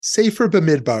Sefer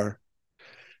Bamidbar,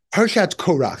 Parshat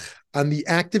Korach, on the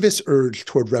activist urge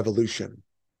toward revolution.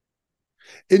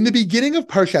 In the beginning of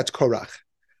Parshat Korach,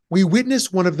 we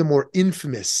witness one of the more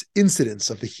infamous incidents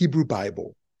of the Hebrew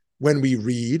Bible when we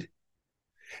read,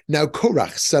 "Now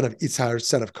Korach, son of Itzhar,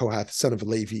 son of Kohath, son of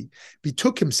Levi,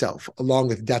 betook himself, along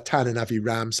with Datan and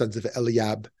Aviram, sons of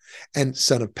Eliab, and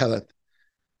son of Peleth,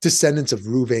 descendants of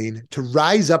Ruvain, to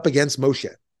rise up against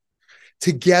Moshe,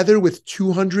 together with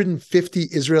 250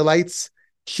 Israelites,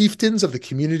 chieftains of the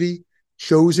community,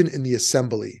 chosen in the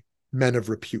assembly, men of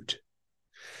repute.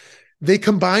 They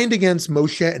combined against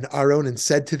Moshe and Aaron and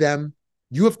said to them,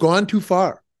 'You have gone too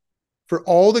far, for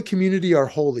all the community are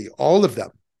holy, all of them,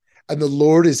 and the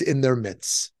Lord is in their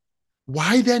midst.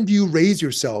 Why then do you raise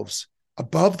yourselves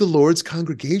above the Lord's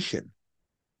congregation?'"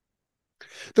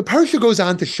 The parsha goes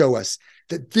on to show us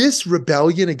that this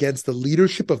rebellion against the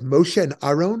leadership of Moshe and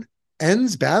Aaron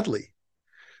ends badly.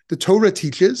 The Torah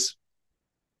teaches,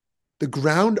 "The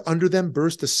ground under them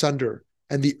burst asunder,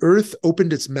 and the earth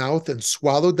opened its mouth and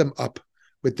swallowed them up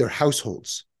with their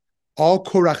households, all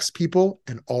Korach's people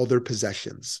and all their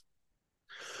possessions."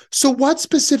 So what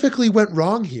specifically went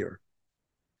wrong here?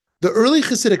 The early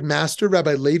Hasidic master,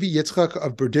 Rabbi Levi Yitzchak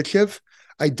of Berdichev,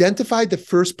 identified the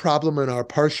first problem in our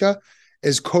parsha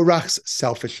as Korach's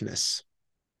selfishness.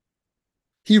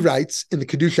 He writes in the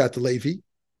Kedushat Levi,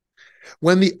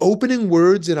 when the opening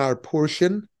words in our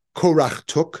portion, Korach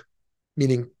took,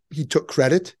 meaning he took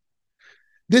credit,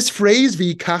 this phrase,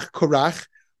 V'yikach Korach,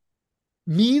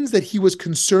 means that he was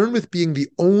concerned with being the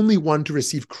only one to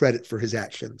receive credit for his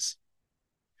actions.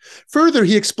 Further,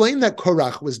 he explained that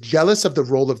Korach was jealous of the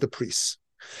role of the priests,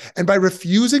 and by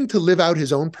refusing to live out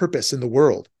his own purpose in the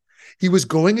world, he was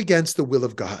going against the will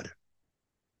of God.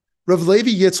 Rav Levi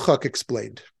Yitzchak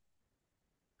explained,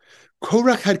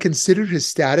 Korach had considered his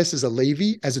status as a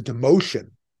Levi as a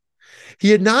demotion.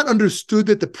 He had not understood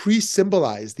that the priests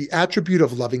symbolized the attribute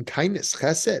of loving kindness,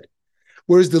 chesed,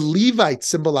 whereas the Levites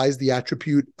symbolized the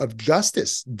attribute of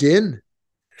justice, din.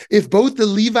 If both the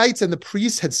Levites and the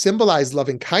priests had symbolized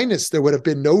loving kindness, there would have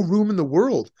been no room in the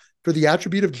world for the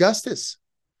attribute of justice.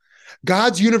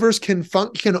 God's universe can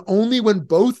function only when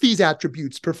both these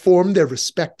attributes perform their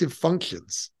respective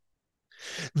functions.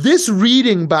 This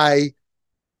reading by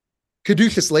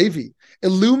Kedushas Levi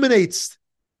illuminates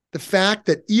the fact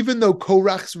that even though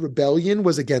Korach's rebellion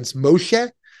was against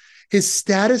Moshe, his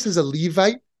status as a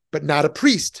Levite, but not a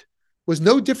priest, was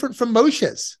no different from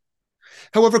Moshe's.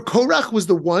 However, Korach was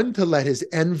the one to let his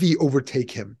envy overtake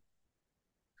him.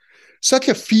 Such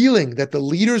a feeling that the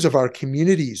leaders of our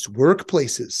communities,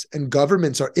 workplaces, and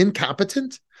governments are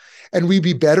incompetent, and we'd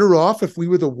be better off if we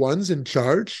were the ones in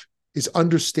charge, is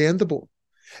understandable,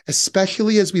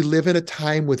 especially as we live in a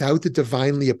time without the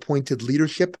divinely appointed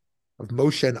leadership of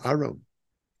Moshe and Aaron.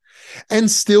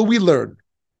 And still we learn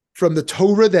from the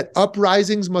Torah that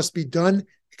uprisings must be done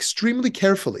extremely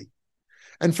carefully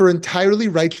and for entirely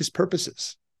righteous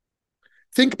purposes.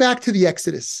 Think back to the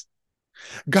Exodus.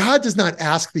 God does not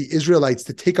ask the Israelites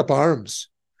to take up arms.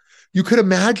 You could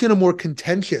imagine a more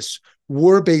contentious,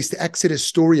 war-based Exodus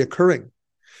story occurring.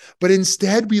 But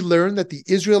instead, we learn that the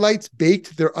Israelites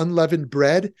baked their unleavened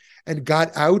bread and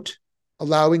got out,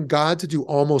 allowing God to do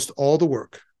almost all the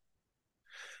work.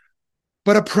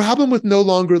 But a problem with no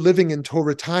longer living in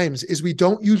Torah times is we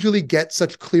don't usually get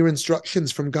such clear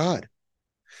instructions from God.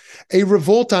 A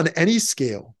revolt on any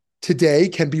scale today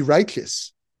can be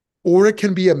righteous, or it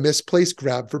can be a misplaced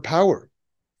grab for power.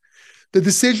 The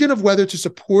decision of whether to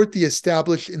support the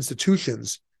established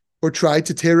institutions or try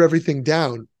to tear everything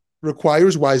down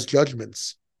requires wise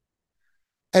judgments.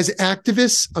 As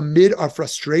activists, amid our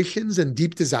frustrations and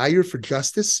deep desire for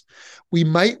justice, we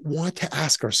might want to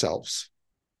ask ourselves,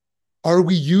 are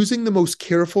we using the most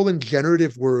careful and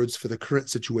generative words for the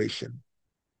current situation?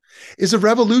 Is a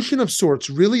revolution of sorts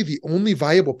really the only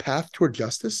viable path toward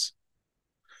justice?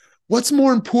 What's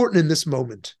more important in this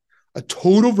moment, a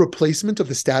total replacement of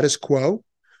the status quo,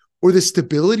 or the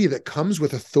stability that comes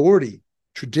with authority,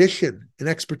 tradition, and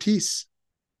expertise?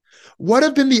 What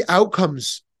have been the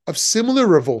outcomes of similar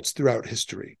revolts throughout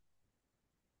history?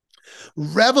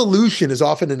 Revolution is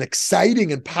often an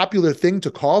exciting and popular thing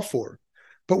to call for,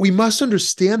 but we must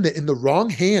understand that in the wrong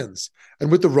hands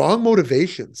and with the wrong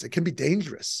motivations, it can be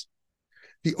dangerous.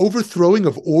 The overthrowing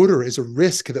of order is a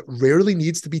risk that rarely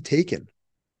needs to be taken.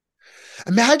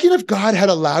 Imagine if God had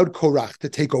allowed Korach to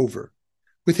take over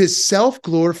with his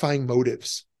self-glorifying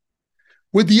motives.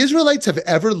 Would the Israelites have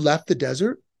ever left the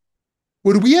desert?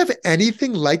 Would we have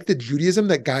anything like the Judaism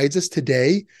that guides us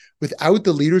today without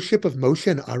the leadership of Moshe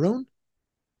and Aaron?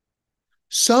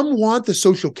 Some want the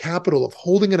social capital of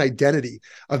holding an identity,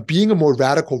 of being a more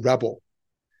radical rebel.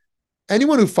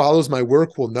 Anyone who follows my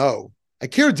work will know I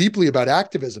care deeply about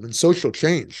activism and social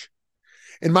change.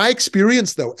 In my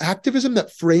experience, though, activism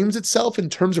that frames itself in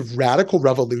terms of radical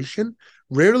revolution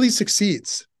rarely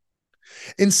succeeds.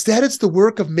 Instead, it's the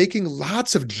work of making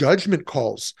lots of judgment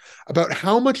calls about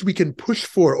how much we can push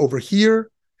for over here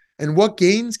and what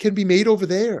gains can be made over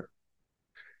there.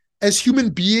 As human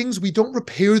beings, we don't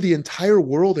repair the entire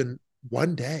world in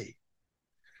one day.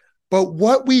 But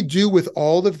what we do with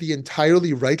all of the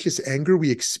entirely righteous anger we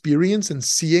experience in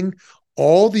seeing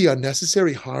all the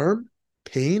unnecessary harm,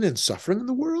 pain, and suffering in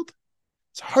the world?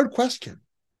 It's a hard question.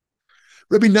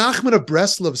 Rabbi Nachman of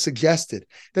Breslov suggested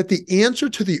that the answer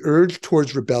to the urge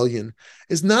towards rebellion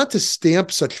is not to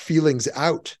stamp such feelings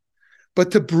out,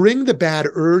 but to bring the bad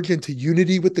urge into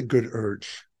unity with the good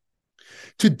urge.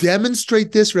 To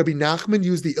demonstrate this, Rabbi Nachman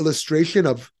used the illustration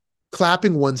of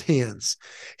clapping one's hands.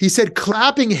 He said,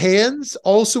 clapping hands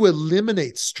also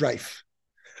eliminates strife,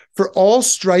 for all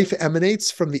strife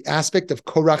emanates from the aspect of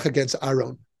Korach against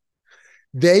Aaron,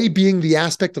 they being the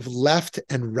aspect of left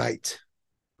and right.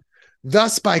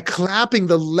 Thus, by clapping,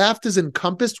 the left is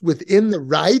encompassed within the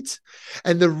right,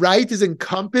 and the right is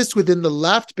encompassed within the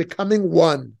left, becoming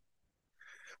one.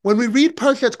 When we read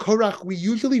Parshat Korach, we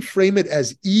usually frame it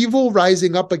as evil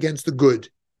rising up against the good.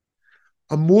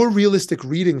 A more realistic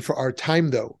reading for our time,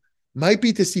 though, might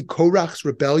be to see Korach's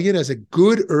rebellion as a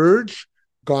good urge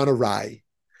gone awry,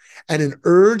 and an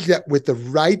urge that with the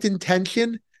right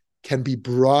intention can be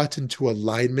brought into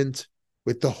alignment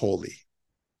with the holy.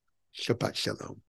 Shabbat Shalom.